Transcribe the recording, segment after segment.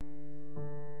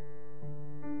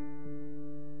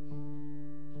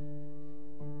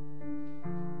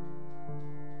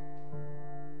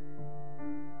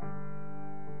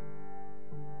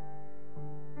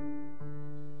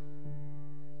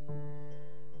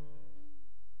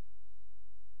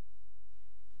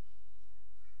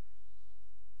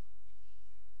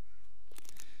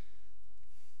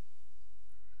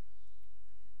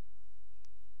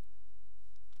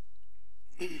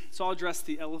So I'll address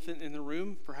the elephant in the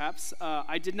room, perhaps.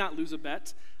 I did not lose a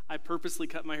bet. I purposely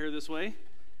cut my hair this way.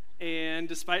 And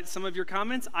despite some of your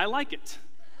comments, I like it.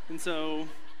 And so,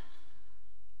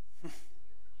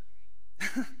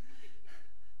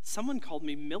 someone called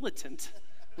me militant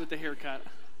with the haircut.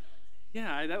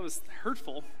 Yeah, that was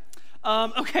hurtful.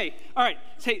 Okay, all right,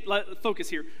 hey, focus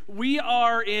here. We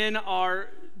are in our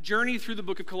journey through the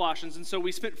book of Colossians, and so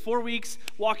we spent 4 weeks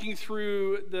walking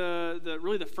through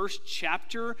the first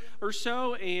chapter or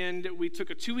so, and we took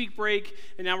a 2-week break,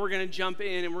 and now we're going to jump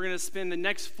in, and we're going to spend the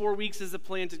next 4 weeks as a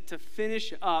plan to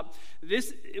finish up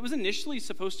this. It was initially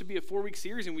supposed to be a 4-week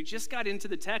series, and we just got into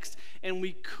the text, and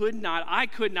I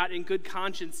could not in good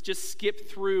conscience just skip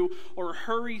through or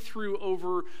hurry through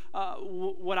over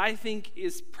what I think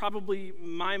is probably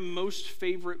my most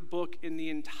favorite book in the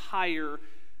entire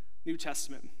New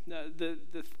Testament. The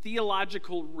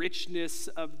theological richness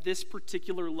of this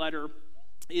particular letter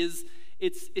is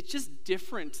it's just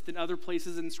different than other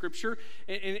places in Scripture,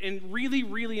 and really,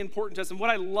 really important to us. And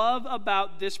what I love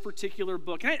about this particular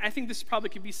book, and I think this probably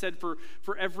could be said for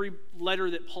every letter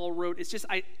that Paul wrote, it's just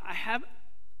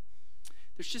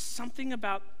there's just something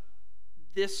about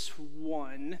this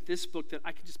book that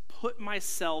I could just put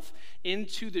myself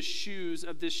into the shoes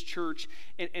of this church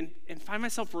and find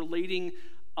myself relating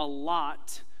a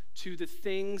lot to the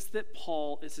things that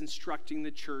Paul is instructing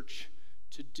the church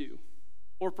to do,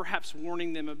 or perhaps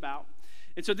warning them about.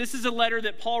 And so this is a letter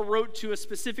that Paul wrote to a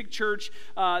specific church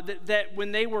that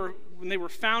when they were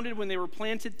founded, when they were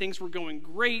planted, things were going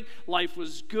great. Life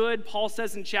was good. Paul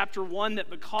says in chapter 1 that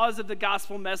because of the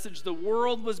gospel message, the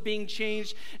world was being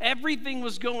changed. Everything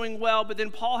was going well, but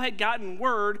then Paul had gotten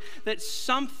word that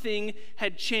something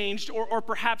had changed, or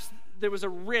perhaps there was a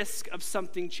risk of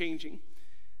something changing.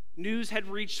 News had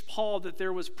reached Paul that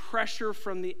there was pressure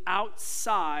from the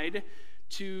outside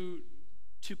to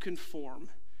conform,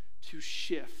 to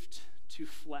shift, to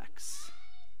flex,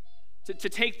 to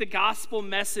take the gospel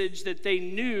message that they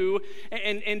knew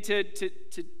and to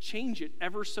change it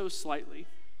ever so slightly.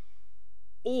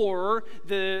 Or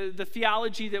the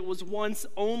theology that was once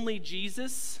only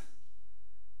Jesus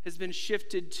has been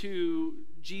shifted to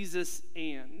Jesus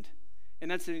and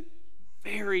that's a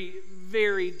very,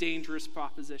 very dangerous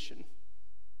proposition.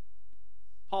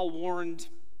 Paul warned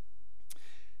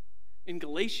in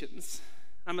Galatians,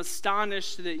 I'm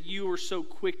astonished that you are so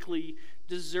quickly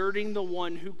deserting the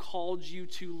one who called you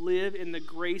to live in the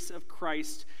grace of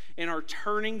Christ and are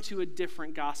turning to a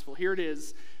different gospel. Here it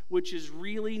is, which is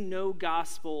really no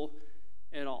gospel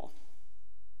at all.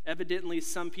 Evidently,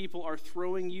 some people are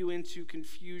throwing you into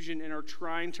confusion and are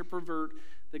trying to pervert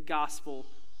the gospel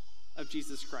of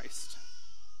Jesus Christ.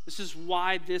 This is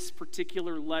why this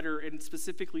particular letter, and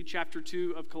specifically chapter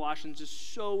 2 of Colossians, is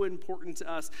so important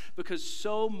to us, because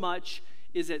so much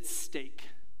is at stake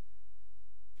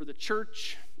for the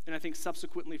church, and I think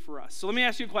subsequently for us. So let me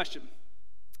ask you a question.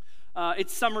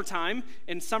 It's summertime,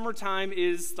 and summertime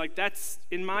is that's,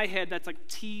 in my head, that's like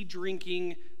tea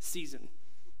drinking season.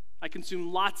 I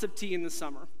consume lots of tea in the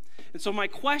summer. And so my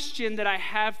question that I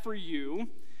have for you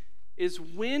is,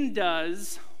 when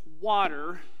does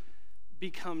water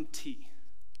become tea?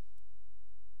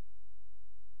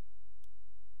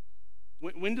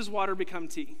 When does water become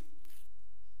tea?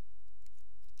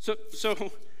 So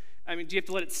I mean, do you have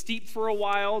to let it steep for a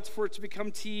while for it to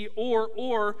become tea?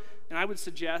 Or, and I would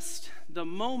suggest, the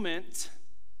moment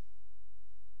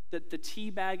that the tea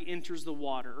bag enters the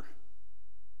water,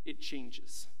 it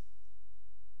changes.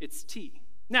 It's tea.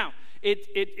 Now,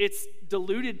 it's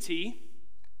diluted tea,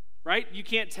 right? You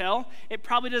can't tell. It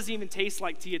probably doesn't even taste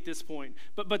like tea at this point.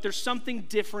 But there's something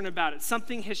different about it.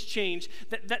 Something has changed.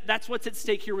 That's what's at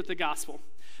stake here with the gospel.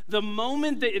 The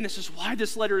moment that, and this is why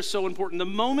this letter is so important, the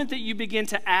moment that you begin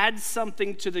to add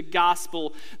something to the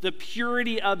gospel, the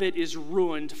purity of it is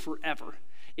ruined forever.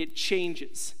 It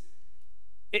changes.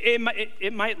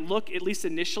 It might look, at least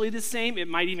initially, the same. It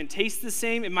might even taste the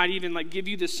same. It might even give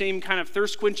you the same kind of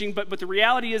thirst quenching. But the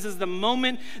reality is the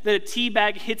moment that a tea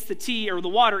bag hits the tea or the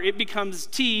water, it becomes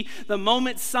tea. The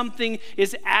moment something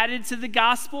is added to the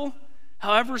gospel,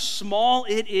 however small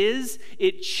it is,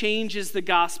 it changes the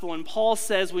gospel. And Paul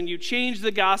says when you change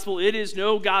the gospel, it is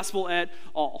no gospel at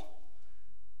all.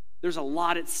 There's a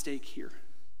lot at stake here.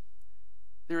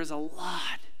 There is a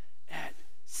lot at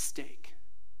stake.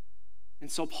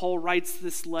 And so Paul writes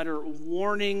this letter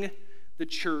warning the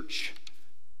church,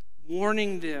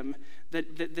 warning them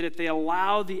that if they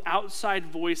allow the outside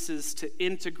voices to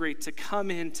integrate, to come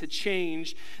in, to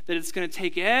change, that it's going to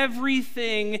take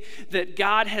everything that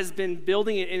God has been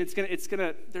building, and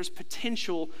there's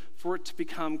potential for it to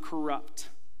become corrupt.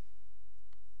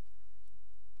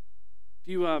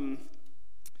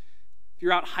 If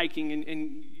you're out hiking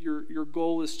and your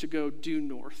goal is to go due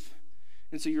north,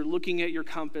 and so you're looking at your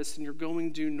compass and you're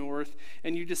going due north,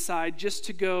 and you decide just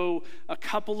to go a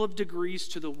couple of degrees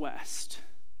to the west.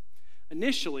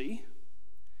 Initially,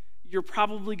 you're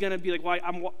probably going to be like, well,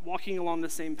 I'm walking along the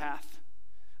same path.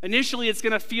 Initially, it's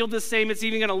going to feel the same. It's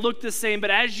even going to look the same. But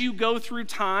as you go through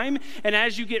time and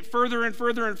as you get further and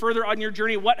further and further on your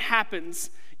journey, what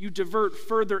happens? You divert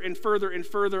further and further and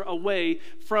further away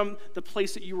from the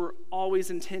place that you were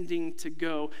always intending to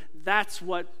go. That's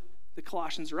what the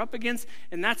Colossians are up against,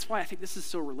 and that's why I think this is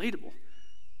so relatable.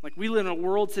 Like, we live in a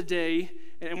world today,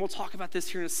 and we'll talk about this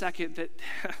here in a second, that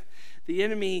the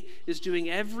enemy is doing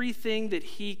everything that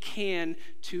he can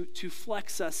to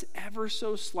flex us ever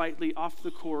so slightly off the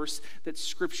course that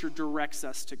Scripture directs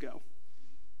us to go.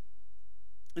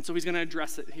 And so he's going to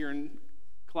address it here in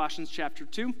Colossians chapter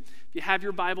 2. If you have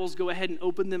your Bibles, go ahead and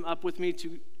open them up with me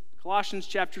to Colossians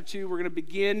chapter 2. We're going to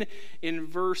begin in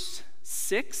verse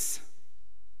 6.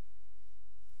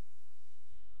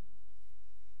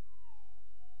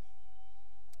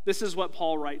 This is what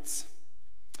Paul writes.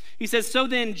 He says, "So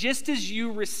then, just as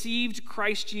you received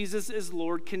Christ Jesus as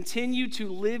Lord, continue to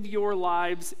live your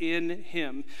lives in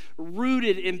him,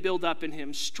 rooted and built up in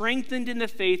him, strengthened in the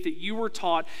faith that you were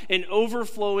taught, and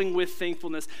overflowing with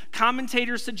thankfulness."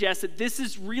 Commentators suggest that this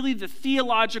is really the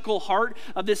theological heart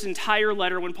of this entire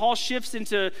letter. When Paul shifts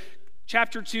into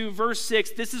chapter 2, verse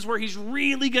 6, this is where he's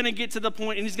really going to get to the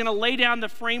point, and he's going to lay down the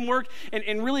framework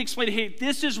and really explain, hey,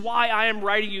 this is why I am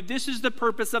writing you. This is the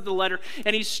purpose of the letter.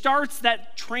 And he starts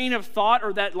that train of thought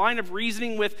or that line of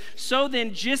reasoning with, "So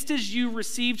then, just as you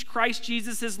received Christ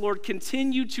Jesus as Lord,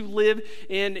 continue to live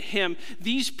in him."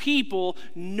 These people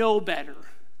know better.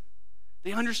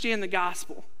 They understand the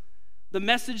gospel. The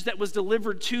message that was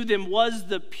delivered to them was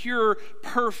the pure,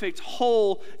 perfect,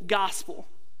 whole gospel.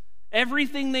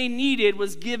 Everything they needed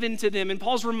was given to them. And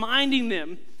Paul's reminding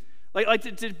them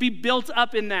to be built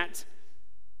up in that.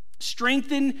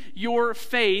 Strengthen your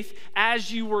faith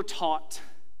as you were taught.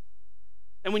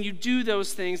 And when you do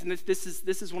those things, and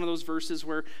this is one of those verses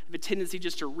where I have a tendency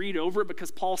just to read over it because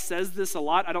Paul says this a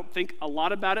lot. I don't think a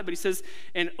lot about it, but he says,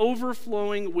 "and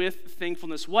overflowing with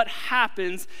thankfulness." What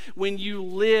happens when you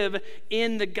live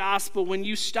in the gospel? When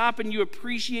you stop and you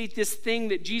appreciate this thing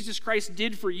that Jesus Christ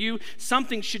did for you,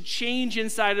 something should change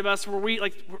inside of us where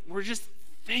we're just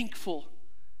thankful.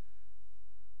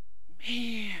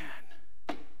 Man,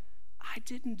 I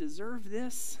didn't deserve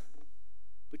this,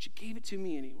 but you gave it to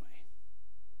me anyway.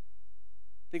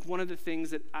 I think one of the things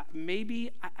that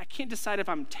I can't decide if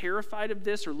I'm terrified of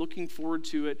this or looking forward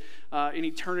to it in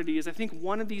eternity is I think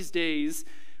one of these days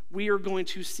we are going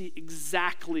to see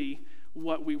exactly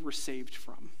what we were saved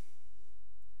from.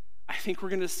 I think we're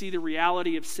going to see the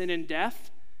reality of sin and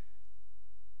death,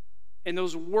 and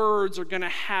those words are going to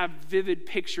have vivid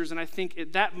pictures, and I think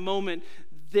at that moment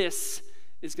this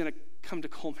is going to come to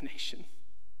culmination.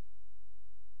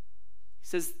 He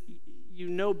says, you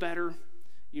know better.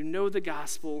 You know the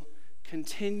gospel.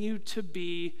 Continue to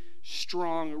be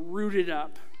strong, rooted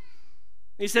up.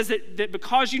 He says that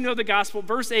because you know the gospel,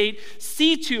 verse 8,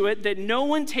 "see to it that no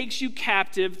one takes you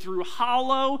captive through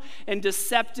hollow and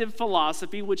deceptive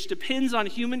philosophy, which depends on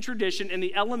human tradition and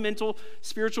the elemental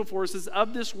spiritual forces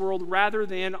of this world rather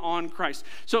than on Christ."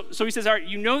 So he says, all right,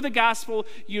 you know the gospel,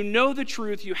 you know the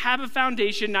truth, you have a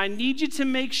foundation. Now I need you to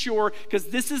make sure, because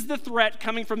this is the threat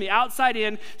coming from the outside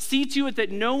in, see to it that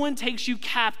no one takes you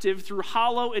captive through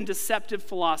hollow and deceptive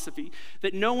philosophy,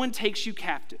 that no one takes you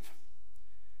captive.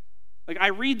 Like, I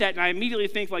read that and I immediately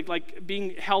think like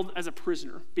being held as a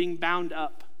prisoner, being bound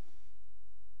up,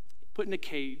 put in a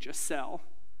cage, a cell.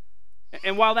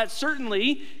 And while that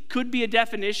certainly could be a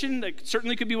definition, that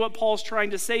certainly could be what Paul's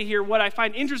trying to say here, what I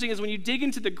find interesting is when you dig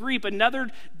into the Greek, another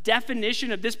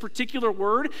definition of this particular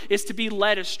word is to be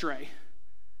led astray.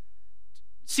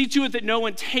 See to it that no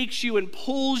one takes you and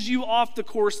pulls you off the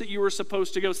course that you were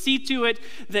supposed to go. See to it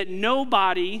that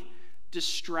nobody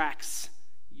distracts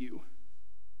you.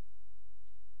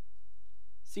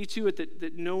 See to it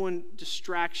that no one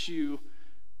distracts you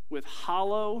with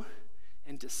hollow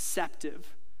and deceptive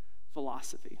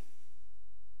philosophy.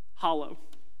 Hollow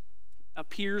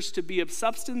appears to be of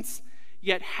substance,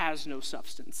 yet has no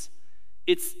substance.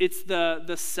 It's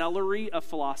the celery of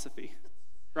philosophy,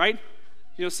 right?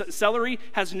 You know, celery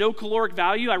has no caloric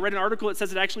value. I read an article that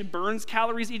says it actually burns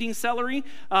calories eating celery,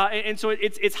 and so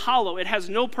it's hollow. It has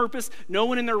no purpose. No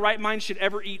one in their right mind should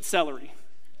ever eat celery.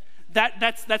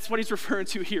 That's what he's referring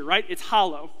to here, right? It's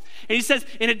hollow. And he says,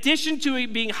 in addition to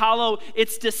it being hollow,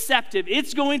 it's deceptive.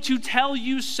 It's going to tell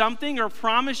you something or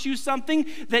promise you something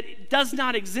that does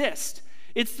not exist.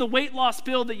 It's the weight loss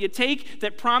pill that you take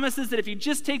that promises that if you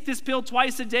just take this pill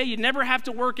twice a day, you never have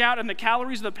to work out and the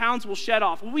calories or the pounds will shed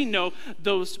off. Well, we know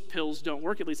those pills don't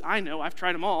work. At least I know. I've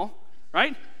tried them all,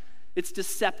 right? It's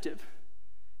deceptive.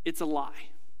 It's a lie.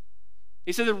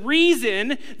 He said the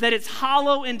reason that it's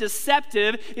hollow and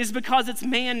deceptive is because it's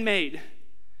man-made.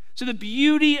 So the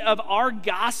beauty of our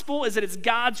gospel is that it's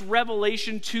God's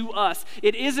revelation to us.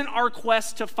 It isn't our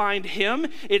quest to find him.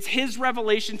 It's his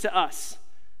revelation to us.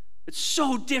 It's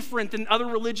so different than other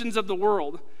religions of the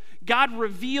world. God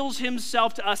reveals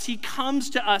himself to us. He comes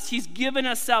to us. He's given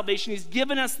us salvation. He's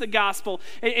given us the gospel.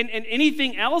 And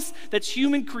anything else that's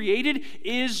human created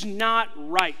is not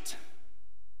right.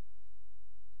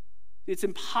 It's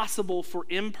impossible for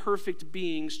imperfect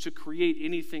beings to create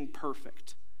anything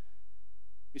perfect.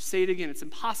 You say it again, it's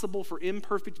impossible for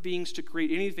imperfect beings to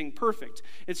create anything perfect.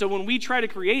 And so when we try to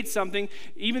create something,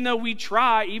 even though we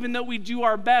try, even though we do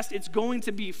our best, it's going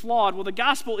to be flawed. Well, the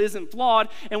gospel isn't flawed,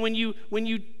 and when you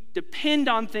depend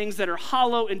on things that are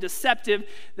hollow and deceptive,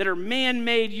 that are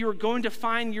man-made, you're going to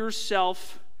find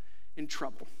yourself in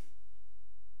trouble.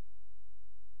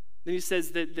 Then he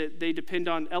says that they depend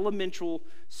on elemental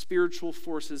spiritual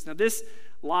forces. Now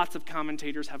lots of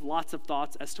commentators have lots of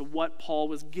thoughts as to what Paul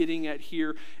was getting at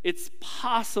here. It's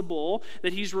possible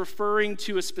that he's referring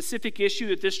to a specific issue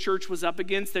that this church was up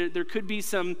against. There could be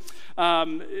some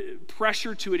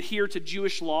pressure to adhere to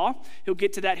Jewish law. He'll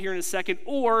get to that here in a second.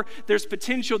 Or there's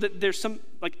potential that there's some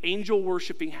like angel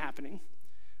worshiping happening,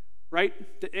 right?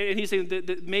 And he's saying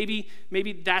that maybe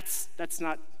that's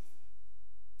not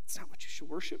what you should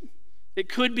worship. It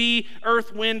could be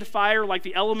earth, wind, fire, like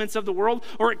the elements of the world,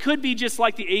 or it could be just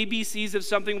like the ABCs of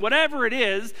something. Whatever it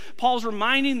is, Paul's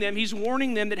reminding them, he's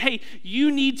warning them that, hey,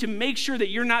 you need to make sure that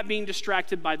you're not being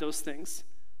distracted by those things.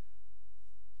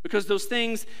 Because those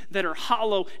things that are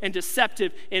hollow and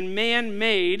deceptive and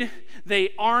man-made,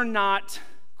 they are not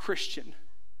Christian.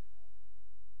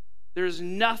 There's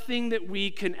nothing that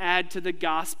we can add to the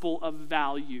gospel of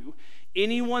value.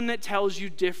 Anyone that tells you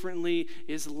differently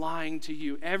is lying to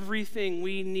you. Everything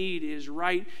we need is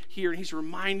right here. And he's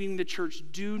reminding the church,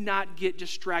 do not get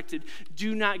distracted.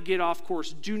 Do not get off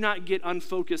course. Do not get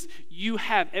unfocused. You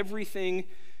have everything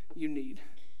you need.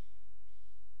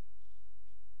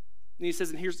 And he says,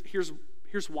 and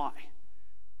here's why.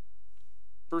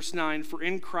 Verse 9, for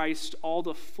in Christ all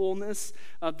the fullness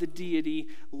of the deity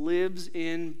lives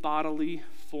in bodily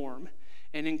form.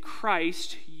 And in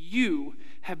Christ you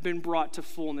have been brought to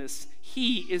fullness.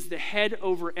 He is the head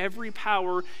over every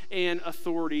power and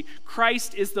authority.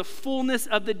 Christ is the fullness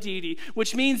of the deity,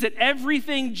 which means that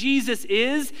everything Jesus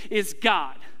is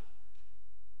God.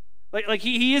 Like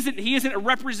he isn't a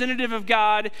representative of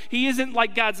God. He isn't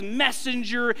like God's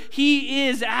messenger. He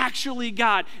is actually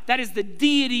God. That is the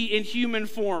deity in human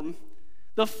form.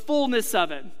 The fullness of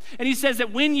it. And he says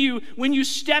that when you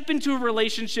step into a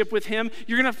relationship with him,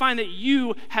 you're going to find that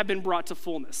you have been brought to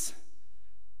fullness.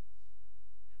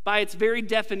 By its very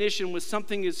definition, when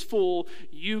something is full,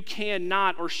 you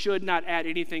cannot or should not add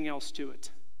anything else to it.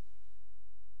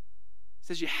 It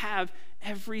says you have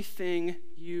everything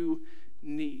you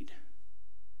need.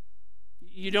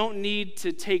 You don't need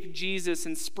to take Jesus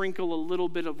and sprinkle a little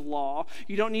bit of law.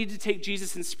 You don't need to take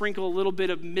Jesus and sprinkle a little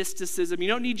bit of mysticism. You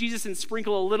don't need Jesus and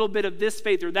sprinkle a little bit of this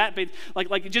faith or that faith.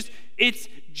 It's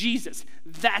Jesus.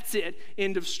 That's it.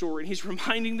 End of story. And he's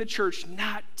reminding the church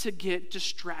not to get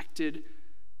distracted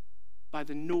by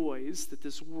the noise that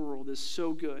this world is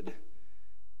so good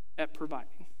at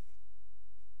providing.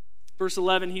 Verse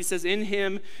 11, he says, in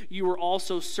him you were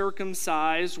also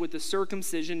circumcised with the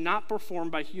circumcision not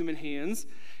performed by human hands.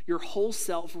 Your whole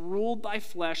self, ruled by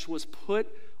flesh, was put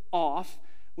off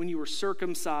when you were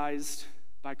circumcised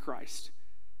by Christ,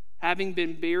 having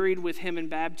been buried with him in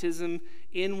baptism,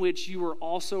 in which you were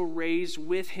also raised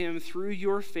with him through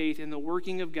your faith in the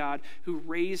working of God, who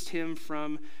raised him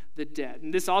from the dead.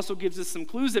 And this also gives us some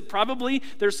clues that probably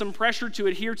there's some pressure to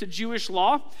adhere to Jewish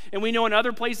law. And we know in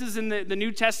other places in the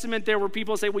New Testament there were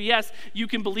people say, well, yes, you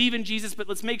can believe in Jesus, but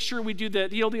let's make sure we do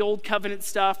the old covenant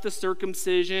stuff, the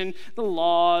circumcision, the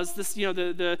laws,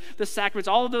 the sacraments,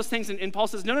 all of those things. And Paul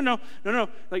says, no.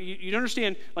 Like you don't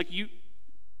understand.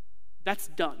 That's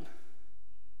done.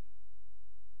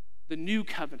 The new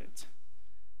covenant.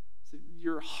 So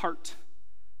your heart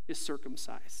is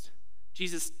circumcised.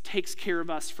 Jesus takes care of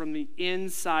us from the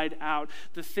inside out.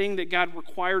 The thing that God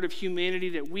required of humanity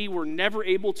that we were never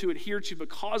able to adhere to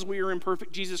because we are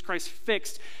imperfect, Jesus Christ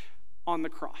fixed on the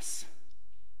cross.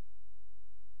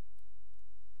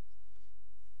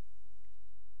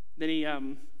 Then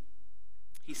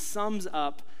he sums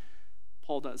up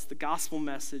Paul does, the gospel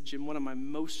message in one of my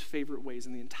most favorite ways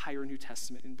in the entire New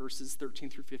Testament, in verses 13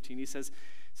 through 15. He says,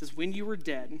 when you were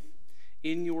dead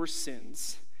in your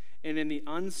sins and in the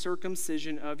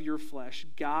uncircumcision of your flesh,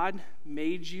 God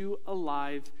made you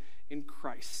alive in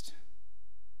Christ.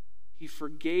 He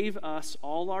forgave us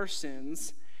all our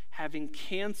sins, having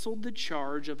canceled the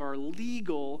charge of our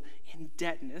legal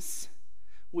indebtedness,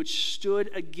 which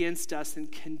stood against us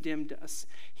and condemned us.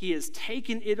 He has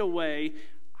taken it away.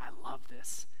 I love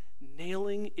this.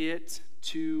 Nailing it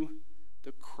to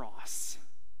the cross.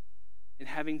 And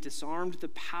having disarmed the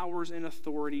powers and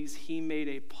authorities, he made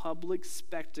a public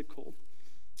spectacle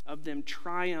of them,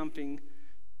 triumphing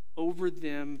over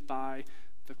them by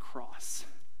the cross.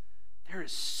 There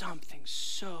is something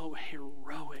so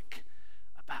heroic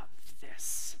about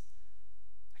this.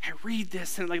 I read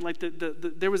this and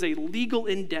there was a legal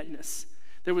indebtedness.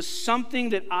 There was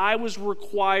something that I was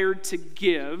required to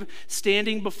give,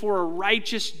 standing before a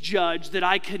righteous judge, that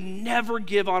I could never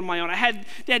give on my own. I had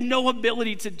no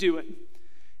ability to do it.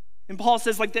 And Paul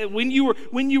says that when you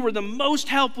were the most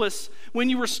helpless, when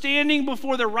you were standing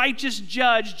before the righteous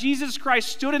judge, Jesus Christ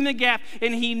stood in the gap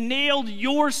and he nailed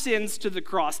your sins to the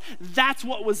cross. That's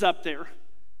what was up there.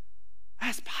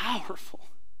 That's powerful.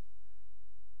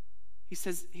 He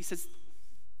says,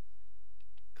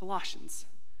 Colossians,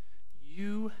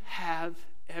 you have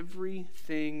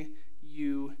everything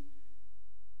you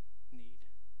need.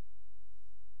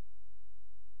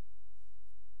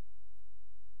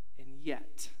 And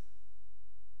yet,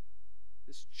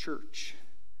 this church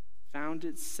found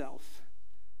itself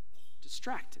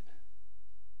distracted.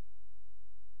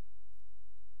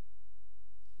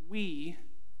 We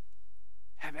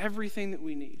have everything that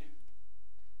we need.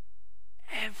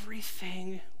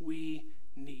 Everything we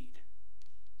need.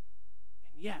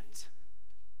 And yet,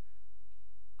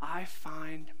 I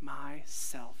find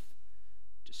myself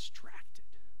distracted.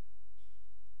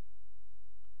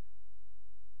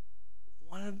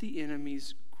 One of the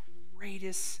enemy's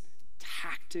greatest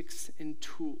tactics and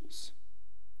tools,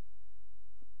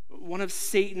 one of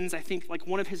Satan's, I think,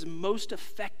 one of his most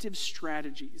effective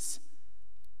strategies,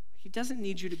 he doesn't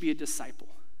need you to be a disciple.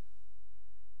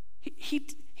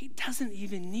 He doesn't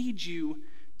even need you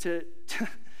to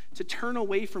turn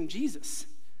away from Jesus.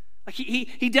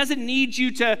 He doesn't need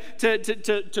you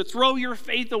to throw your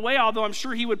faith away, although I'm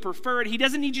sure he would prefer it. He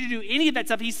doesn't need you to do any of that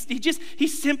stuff. He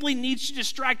simply needs to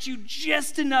distract you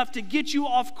just enough to get you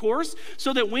off course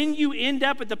so that when you end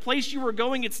up at the place you were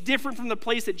going, it's different from the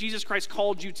place that Jesus Christ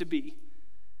called you to be.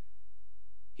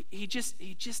 He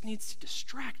just needs to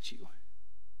distract you.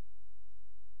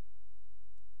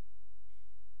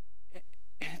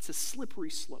 And it's a slippery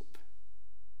slope.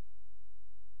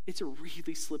 It's a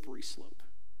really slippery slope,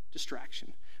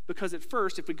 distraction. Because at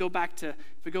first, if we go back to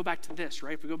this,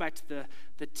 right? If we go back to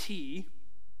the T,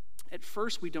 at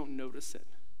first we don't notice it.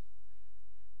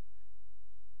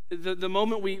 The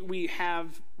moment we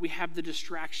have the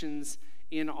distractions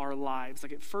in our lives,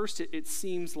 at first it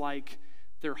seems like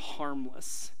they're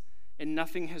harmless and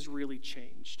nothing has really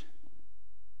changed.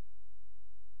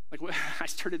 I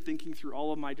started thinking through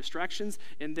all of my distractions,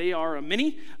 and they are a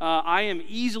many. I am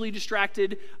easily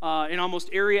distracted in almost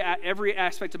every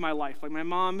aspect of my life. Like my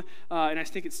mom, and I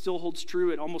think it still holds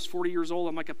true at almost 40 years old,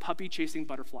 I'm like a puppy chasing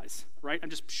butterflies, right? I'm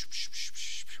just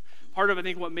part of, I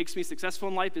think, what makes me successful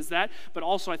in life is that, but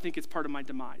also I think it's part of my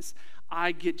demise.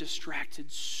 I get distracted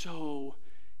so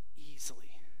easily.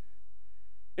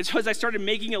 And so as I started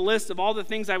making a list of all the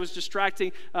things I was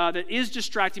distracting, that is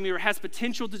distracting me or has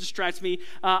potential to distract me,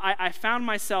 I found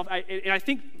myself, and I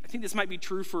think this might be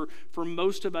true for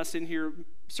most of us in here,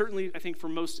 certainly I think for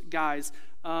most guys.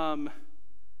 John,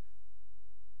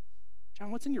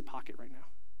 what's in your pocket right now?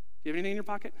 Do you have anything in your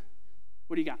pocket?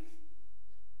 What do you got?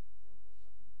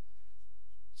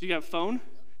 So you got a phone? Do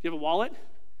you have a wallet? Do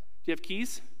you have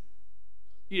keys?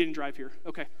 You didn't drive here.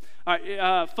 Okay. All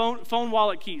right. Phone,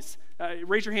 wallet, keys.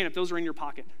 Raise your hand if those are in your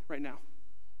pocket right now.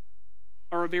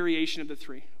 Or a variation of the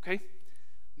three, okay?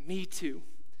 Me too.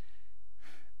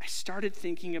 I started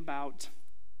thinking about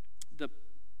the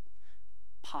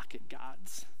pocket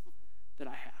gods that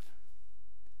I have.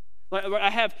 I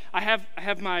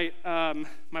have my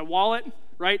my wallet,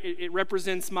 right? It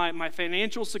represents my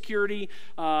financial security.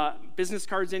 Business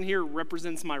cards in here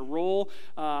represents my role.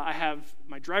 I have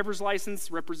my driver's license,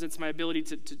 represents my ability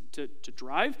to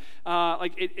drive.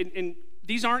 And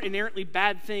these aren't inherently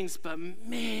bad things, but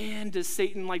man, does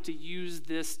Satan like to use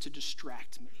this to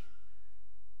distract me.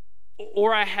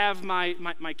 Or I have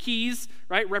my keys,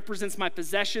 right? Represents my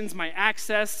possessions, my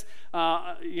access.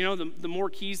 The more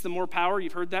keys, the more power.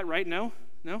 You've heard that, right? No?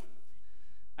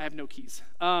 I have no keys.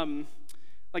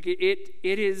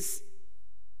 It is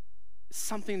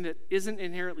something that isn't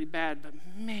inherently bad, but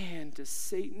man, does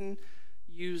Satan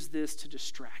use this to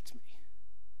distract me.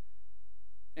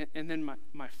 And then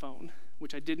my phone,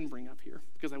 which I didn't bring up here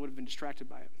because I would have been distracted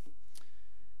by it.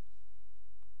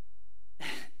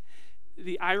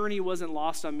 The irony wasn't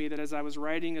lost on me that as I was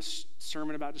writing a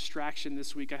sermon about distraction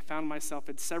this week, I found myself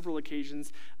at several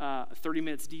occasions 30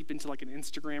 minutes deep into like an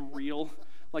Instagram reel,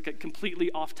 like a completely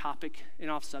off topic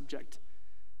and off subject.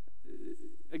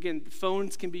 Again,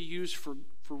 phones can be used for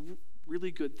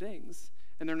really good things,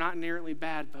 and they're not inherently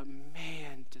bad, but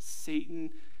man, does Satan,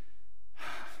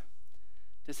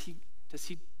 does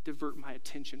he divert my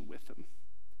attention with him?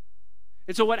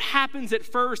 And so what happens at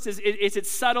first is it's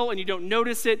subtle and you don't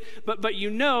notice it, but you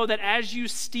know that as you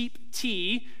steep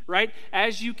tea, right,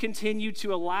 as you continue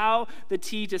to allow the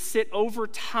tea to sit over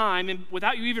time, and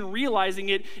without you even realizing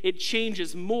it, it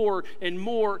changes more and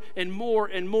more and more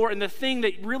and more. And the thing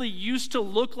that really used to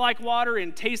look like water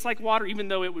and taste like water, even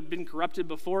though it would have been corrupted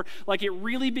before, like it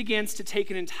really begins to take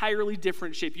an entirely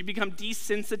different shape. You become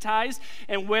desensitized,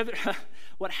 and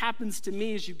what happens to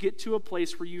me is you get to a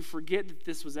place where you forget that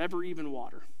this was ever even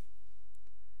water.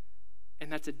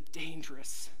 And that's a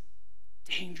dangerous,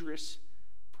 dangerous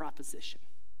proposition.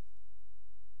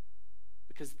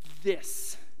 Because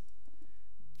this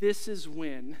is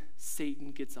when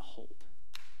Satan gets a hold.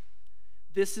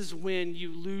 This is when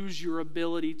you lose your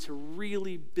ability to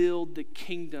really build the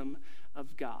kingdom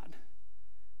of God.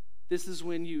 This is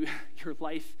when your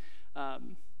life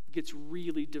gets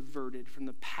really diverted from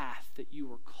the path that you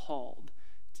were called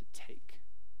to take.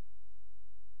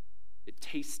 It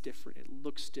tastes different, it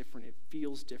looks different, it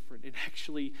feels different, and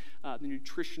actually the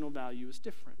nutritional value is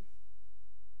different.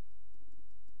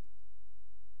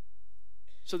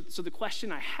 So the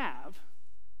question I have,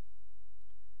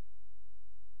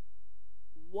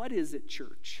 what is it,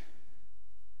 church,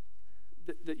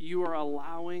 that you are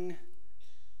allowing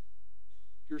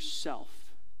yourself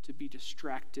to be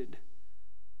distracted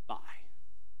by?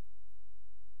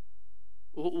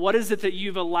 What is it that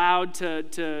you've allowed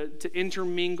to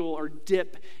intermingle or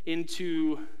dip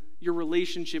into your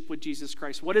relationship with Jesus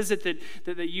Christ? What is it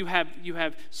that you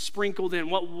have sprinkled in?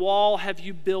 What wall have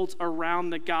you built around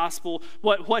the gospel?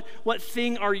 What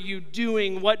thing are you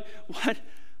doing? What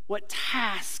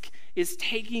task is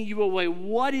taking you away?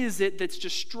 What is it that's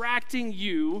distracting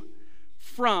you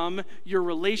from your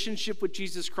relationship with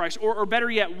Jesus Christ? Or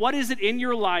better yet, what is it in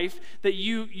your life that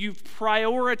you've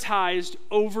prioritized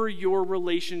over your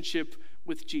relationship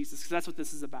with Jesus? Because that's what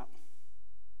this is about.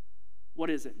 What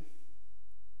is it?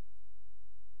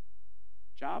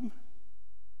 Job?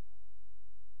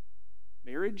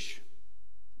 Marriage?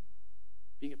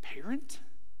 Being a parent?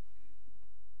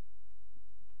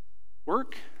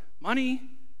 Work? Money?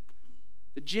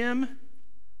 The gym?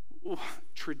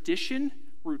 Tradition?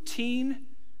 Routine?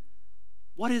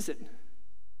 What is it?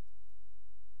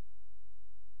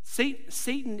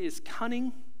 Satan is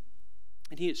cunning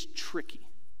and he is tricky.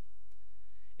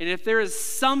 And if there is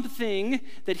something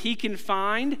that he can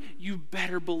find, you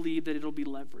better believe that it'll be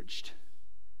leveraged.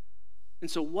 And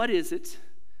so what is it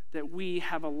that we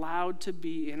have allowed to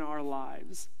be in our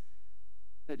lives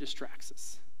that distracts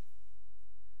us?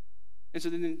 And so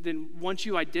then once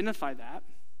you identify that,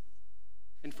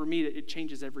 and for me, it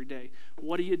changes every day.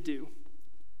 What do you do?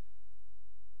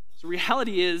 So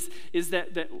reality is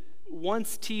that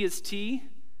once tea is tea,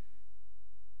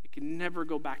 it can never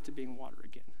go back to being water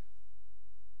again.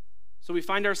 So we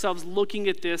find ourselves looking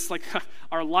at this, like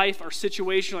our life, our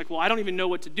situation, like, well, I don't even know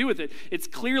what to do with it. It's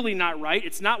clearly not right.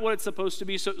 It's not what it's supposed to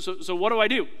be. So what do I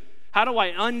do? How do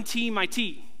I un-tea my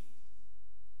tea?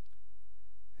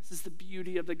 This is the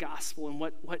beauty of the gospel and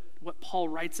what Paul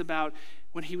writes about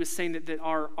when he was saying that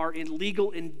our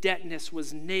legal indebtedness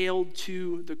was nailed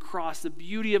to the cross. The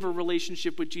beauty of a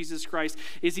relationship with Jesus Christ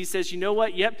is he says, you know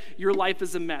what? Yep, your life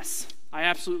is a mess. I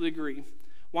absolutely agree.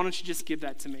 Why don't you just give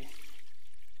that to me?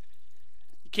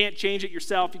 You can't change it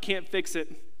yourself. You can't fix it.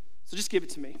 So just give it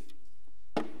to me.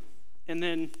 And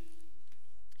then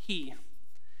he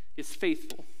is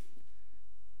faithful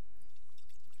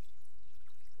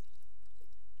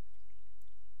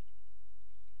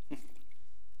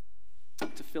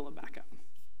to fill it back up.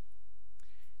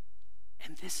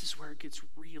 And this is where it gets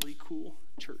really cool,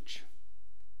 church.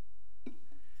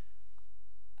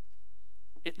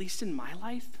 At least in my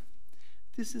life,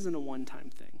 this isn't a one-time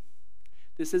thing.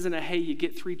 This isn't a, hey, you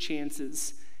get 3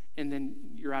 chances and then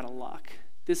you're out of luck.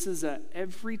 This is a,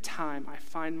 every time I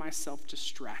find myself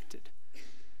distracted,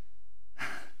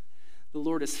 the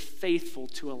Lord is faithful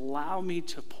to allow me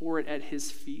to pour it at his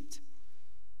feet.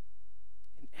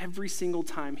 Every single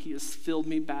time he has filled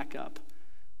me back up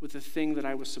with the thing that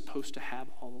I was supposed to have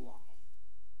all along.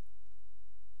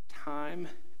 time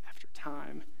after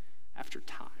time after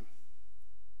time.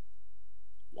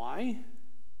 Why?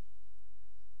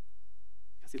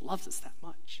 Because he loves us that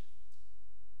much.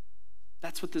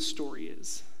 That's what this story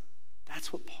is.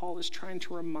 That's what Paul is trying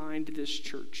to remind this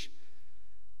church.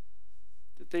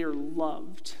 That they are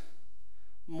loved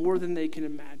more than they can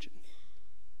imagine.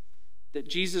 That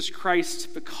Jesus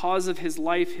Christ, because of his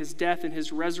life, his death, and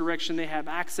his resurrection, they have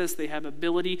access, they have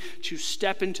ability to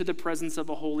step into the presence of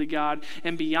a holy God.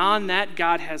 And beyond that,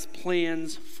 God has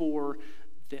plans for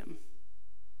them.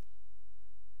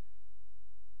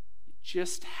 You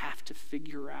just have to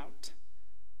figure out,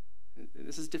 and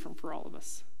this is different for all of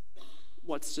us,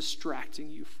 what's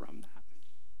distracting you from that.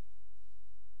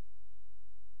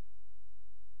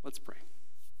 Let's pray.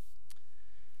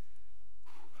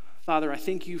 Father, I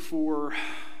thank you for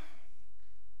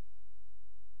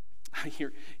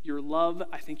your love.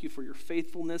 I thank you for your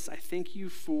faithfulness. I thank you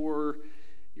for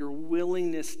your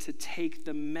willingness to take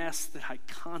the mess that I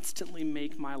constantly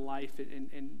make my life,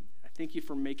 and I thank you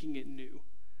for making it new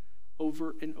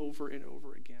over and over and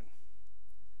over again.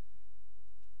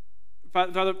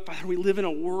 Father, we live in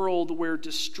a world where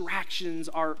distractions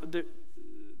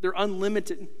they're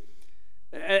unlimited.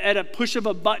 At a push of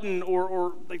a button,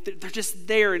 or like they're just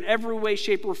there in every way,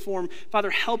 shape, or form. Father,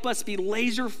 help us be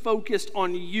laser focused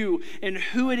on you and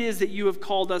who it is that you have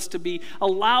called us to be.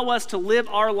 Allow us to live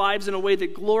our lives in a way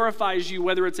that glorifies you,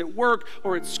 whether it's at work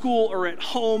or at school or at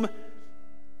home,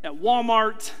 at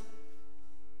Walmart,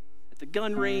 at the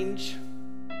gun range,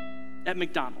 at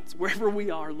McDonald's, wherever we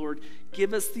are, Lord.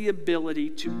 Give us the ability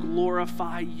to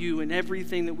glorify you in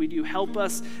everything that we do. Help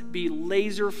us be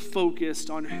laser focused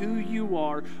on who you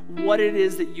are, what it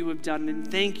is that you have done.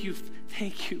 And thank you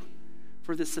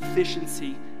for the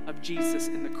sufficiency of Jesus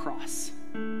in the cross.